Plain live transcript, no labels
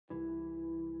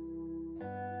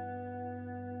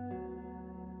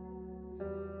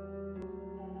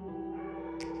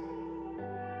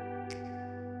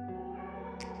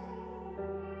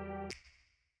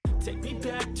Take me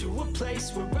back to a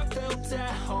place where I felt at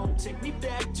home. Take me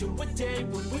back to a day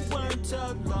when we weren't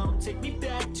alone. Take me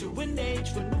back to an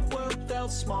age when the world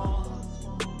felt small.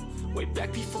 Way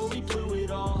back before we blew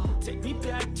it all. Take me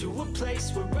back to a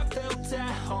place where I felt at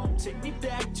home. Take me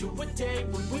back to a day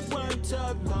when we weren't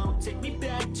alone. Take me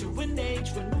back to an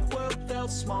age when the world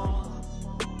felt small.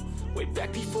 Way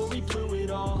back before we blew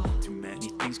it all. Too many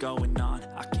things going on,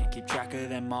 I can't keep track of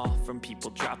them all. From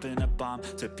people dropping a bomb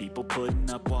to people putting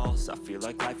up walls. I feel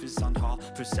like life is on hold,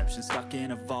 perception stuck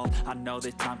in a vault. I know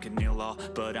that time can heal all,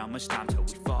 but how much time till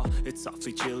we fall? It's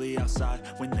awfully chilly outside,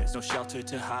 when there's no shelter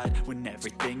to hide. When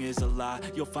everything is a lie,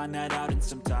 you'll find that out in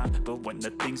some time. But when the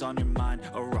things on your mind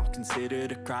are all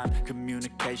considered a crime,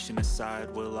 communication aside,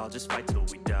 we'll all just fight till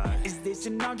we die. Is this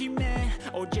an argument,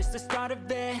 or just the start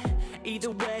of it?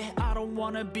 Either way, I don't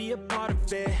wanna be a part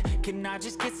of it. Can I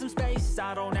just get some space?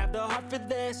 I don't have the heart for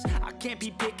this. I can't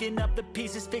be picking up the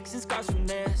pieces, fixing scars from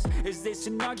this. Is this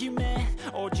an argument,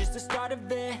 or just the start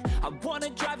of it? I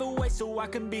wanna drive away so I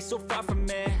can be so far from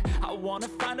it. I wanna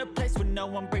find a place where no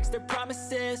one breaks their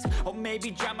promises. Or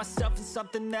maybe drown myself in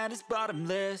something that is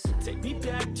bottomless. Take me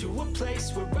back to a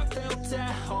place where I felt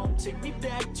at home. Take me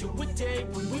back to a day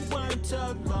when we weren't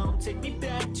alone. Take me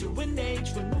back to an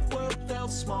age when the world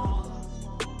felt small.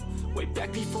 Way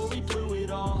back before we blew it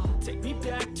all. Take me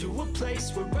back to a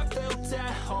place where I felt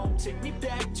at home. Take me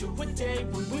back to a day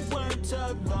when we weren't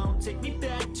alone. Take me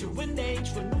back to an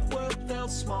age when the world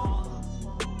felt small.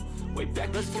 Way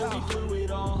back before we blew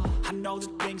it all. I know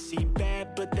that things seem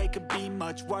bad, but they could be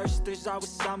much worse. There's always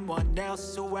someone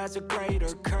else who has a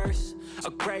greater curse, a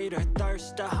greater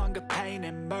thirst, a hunger, pain,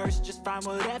 and mercy. Just find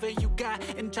whatever you got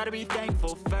and try to be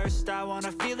thankful first. I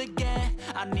wanna feel again,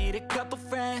 I need a couple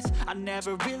friends. I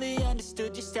never really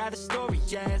understood just how the story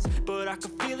ends, but I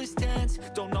can feel it's tense,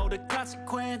 don't know the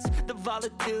consequence. The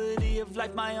volatility of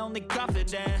life, my only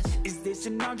confidence. Is this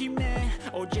an argument,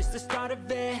 or just the start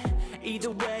of it?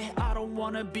 Either way, I don't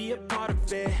wanna be a part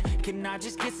of it. Can I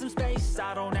just get some space?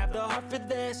 I don't have the heart for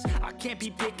this. I can't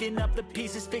be picking up the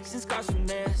pieces, fixing scars from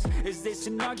this. Is this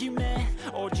an argument,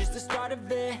 or just the start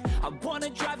of it? I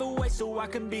wanna drive away so I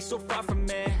can be so far from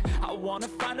it. I wanna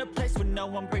find a place where no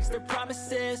one breaks their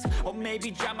promises. Or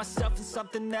maybe drown myself in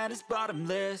something that is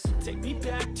bottomless. Take me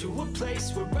back to a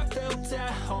place where I felt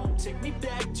at home. Take me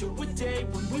back to a day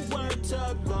when we weren't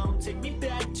alone. Take me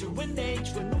back to an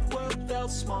age when the world felt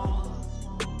small.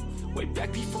 Way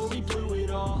back before we blew it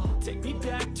all. Take me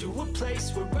back to a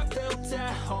place where I felt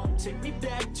at home. Take me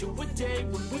back to a day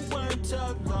when we weren't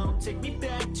alone. Take me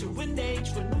back to an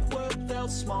age when the world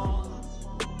felt small.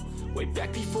 Way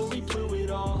back before we blew it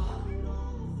all.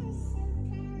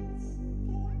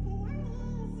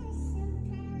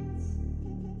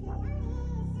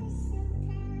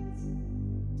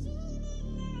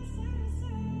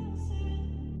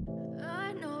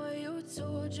 I know you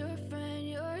told your friend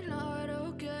you're not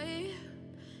okay,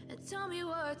 and tell me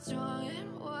what's wrong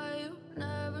and why you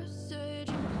never said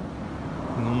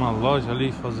you. Numa loja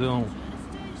ali fazer uma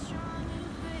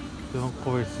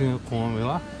conversinha com o homem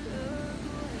lá.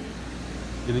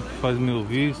 Ele que faz meu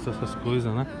visto, essas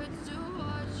coisas, né?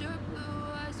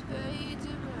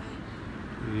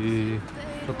 E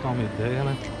trocar uma ideia,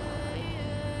 né?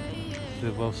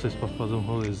 Levar vocês para fazer um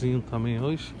rolezinho também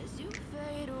hoje.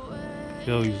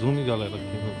 Que é o Oizumi, galera,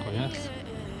 quem não conhece.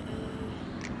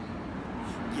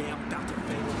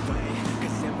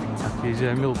 Aqui já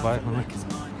é meu bairro, né?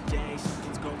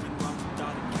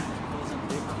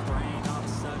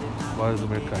 Vários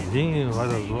mercadinhos,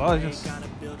 várias lojas.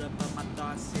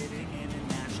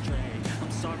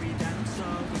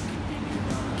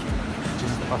 Não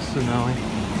é fácil não, hein?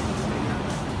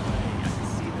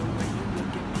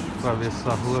 Pra ver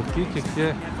essa rua aqui, que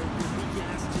é?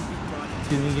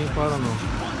 Que ninguém para não.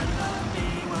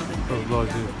 As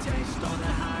lojas.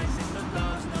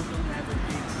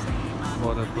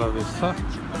 Bora atravessar.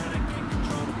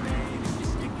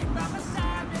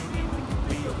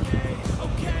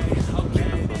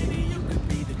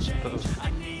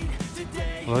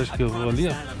 Lógico que eu vou ali,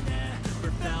 ó.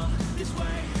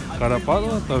 O cara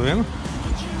parou, tá vendo?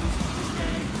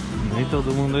 Nem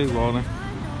todo mundo é igual, né?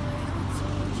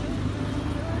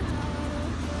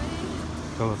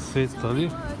 Aquela cesta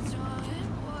ali.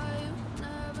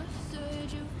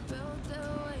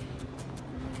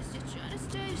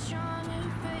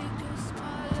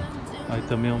 Aí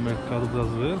também é o mercado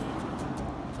brasileiro.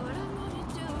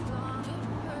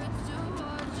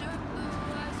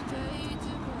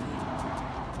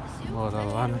 Bora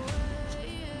lá, né?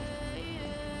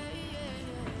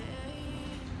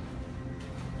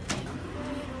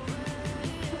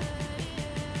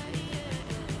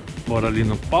 Bora ali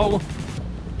no Paulo.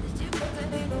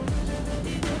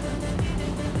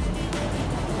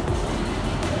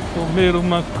 Comer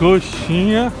uma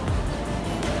coxinha,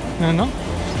 não é não?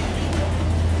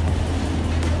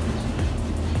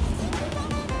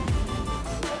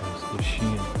 As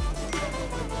coxinhas.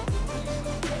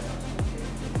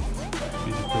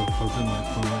 Pedi pra eu fazer mais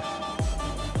pra nós.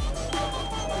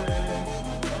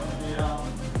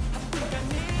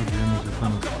 Adriana já tá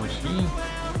nas coxinhas.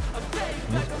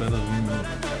 Não espera vir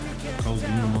no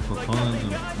caldinho mocotona.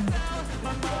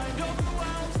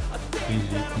 Tem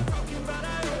jeito, né?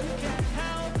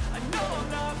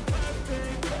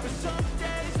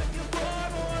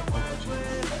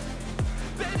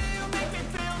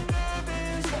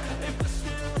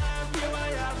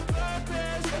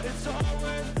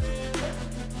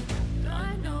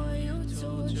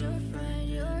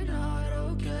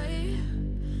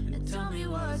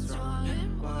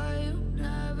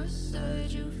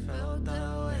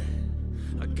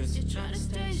 You're trying to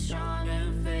stay strong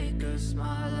and fake a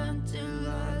smile until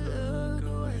I look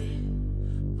away.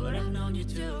 But I've known you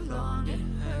too long, it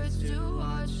hurts to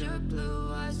watch your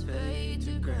blue eyes fade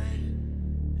to gray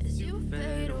as you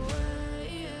fade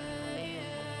away.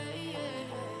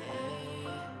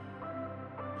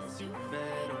 As you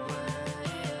fade away.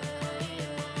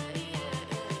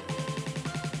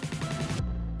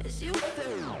 As you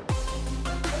fade away.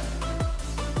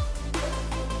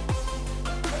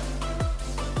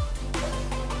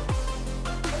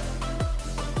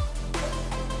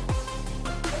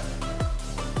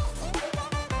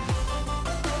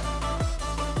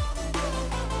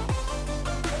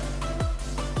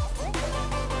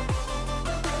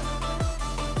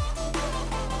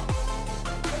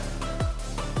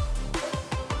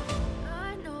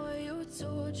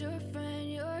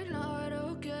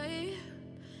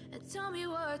 Tell me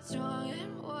what's wrong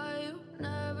and why you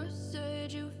never said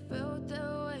you felt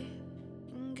that way.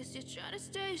 Guess you're trying to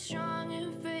stay strong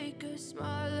and fake a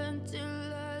smile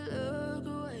until I look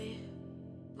away.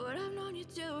 But I've known you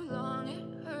too long,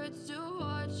 it hurts to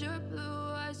watch your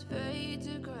blue eyes fade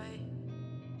to gray.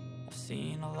 I've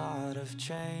seen a lot of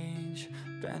change,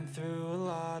 been through a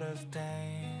lot of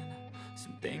pain.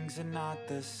 Some things are not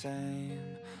the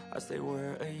same as they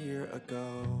were a year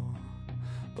ago,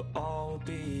 but all will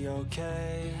be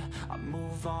okay. I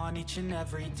move on each and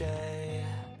every day.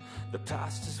 The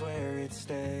past is where it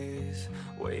stays,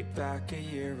 way back a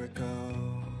year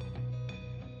ago.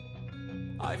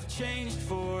 I've changed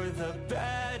for the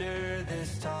better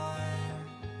this time.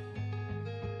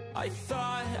 I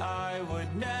thought I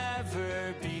would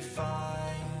never be fine.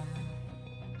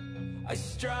 I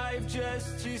strive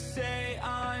just to say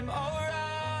I'm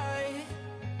alright,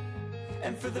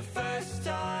 and for the first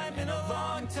time in a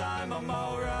long time I'm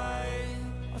alright.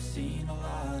 I've seen a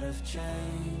lot of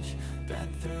change,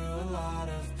 been through a lot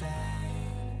of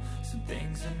pain. Some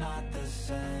things are not the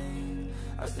same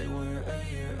as they were a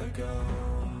year ago,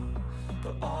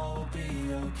 but all will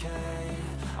be okay.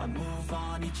 I move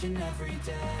on each and every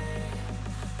day.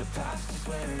 The past is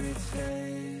where it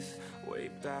stays, way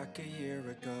back a year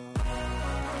ago.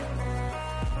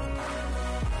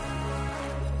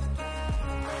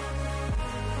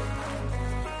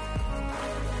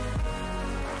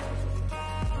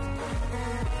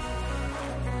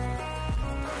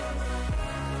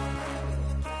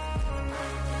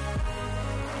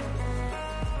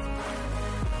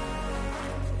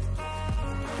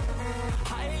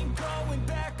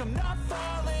 I'm not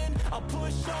falling, I'll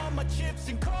push all my chips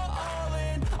and call all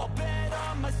in. I'll bet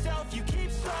on myself, you keep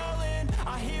stalling.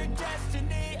 I hear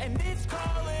destiny and it's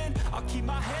calling. I'll keep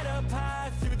my head up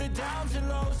high through the downs and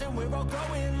lows, and we're all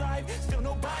going life. Still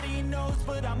nobody knows,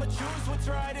 but I'ma choose what's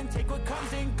right and take what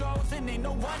comes and goes. And ain't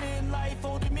no one in life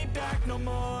holding me back no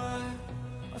more.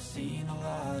 I've seen a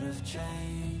lot of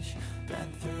change,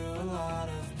 been through a lot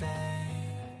of pain.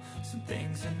 Some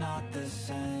things are not the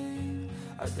same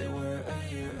as they were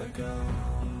a year ago,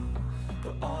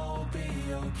 but all will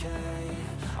be okay.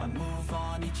 I move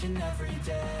on each and every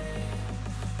day.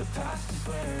 The past is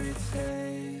where it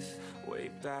stays, way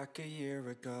back a year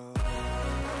ago.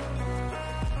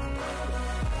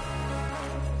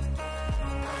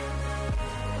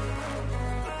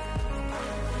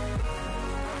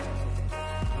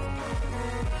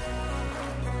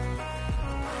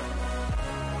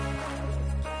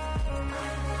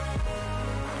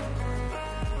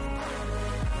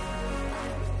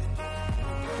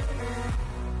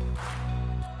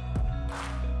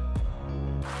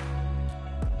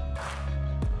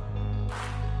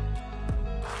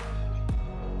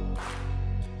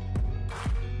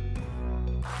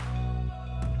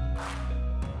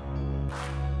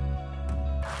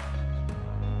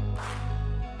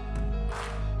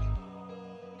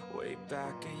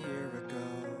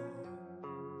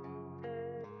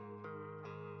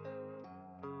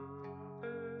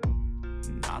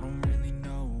 And I don't really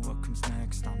know what comes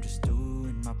next. I'm just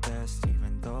doing my best,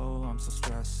 even though I'm so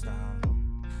stressed out.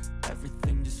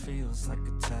 Everything just feels like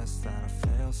a test that I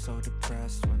fail, so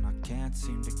depressed when I can't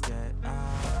seem to get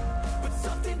out. But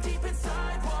something deep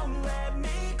inside won't let me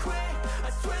quit. I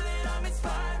swear that I'm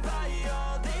inspired by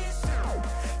all this shit.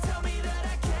 Tell me that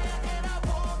I can and I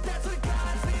won't. That's what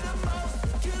guides me the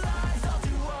most. Your lies, I'll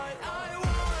do what I want.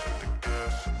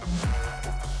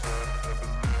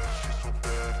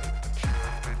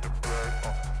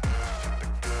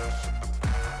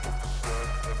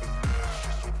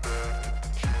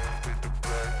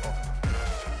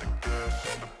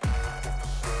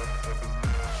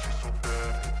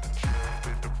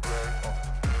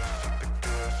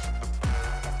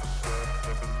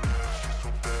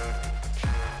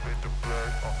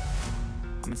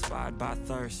 I'm inspired by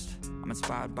thirst, I'm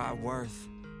inspired by worth.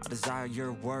 I desire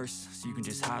your worst, so you can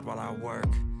just hide while I work.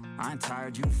 I ain't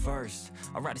tired, you first.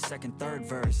 I'll write a second, third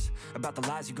verse about the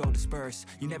lies you go disperse.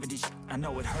 You never did shit, I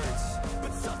know it hurts.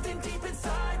 But something deep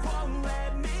inside won't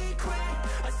let me quit.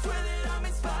 I swear that I'm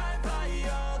inspired.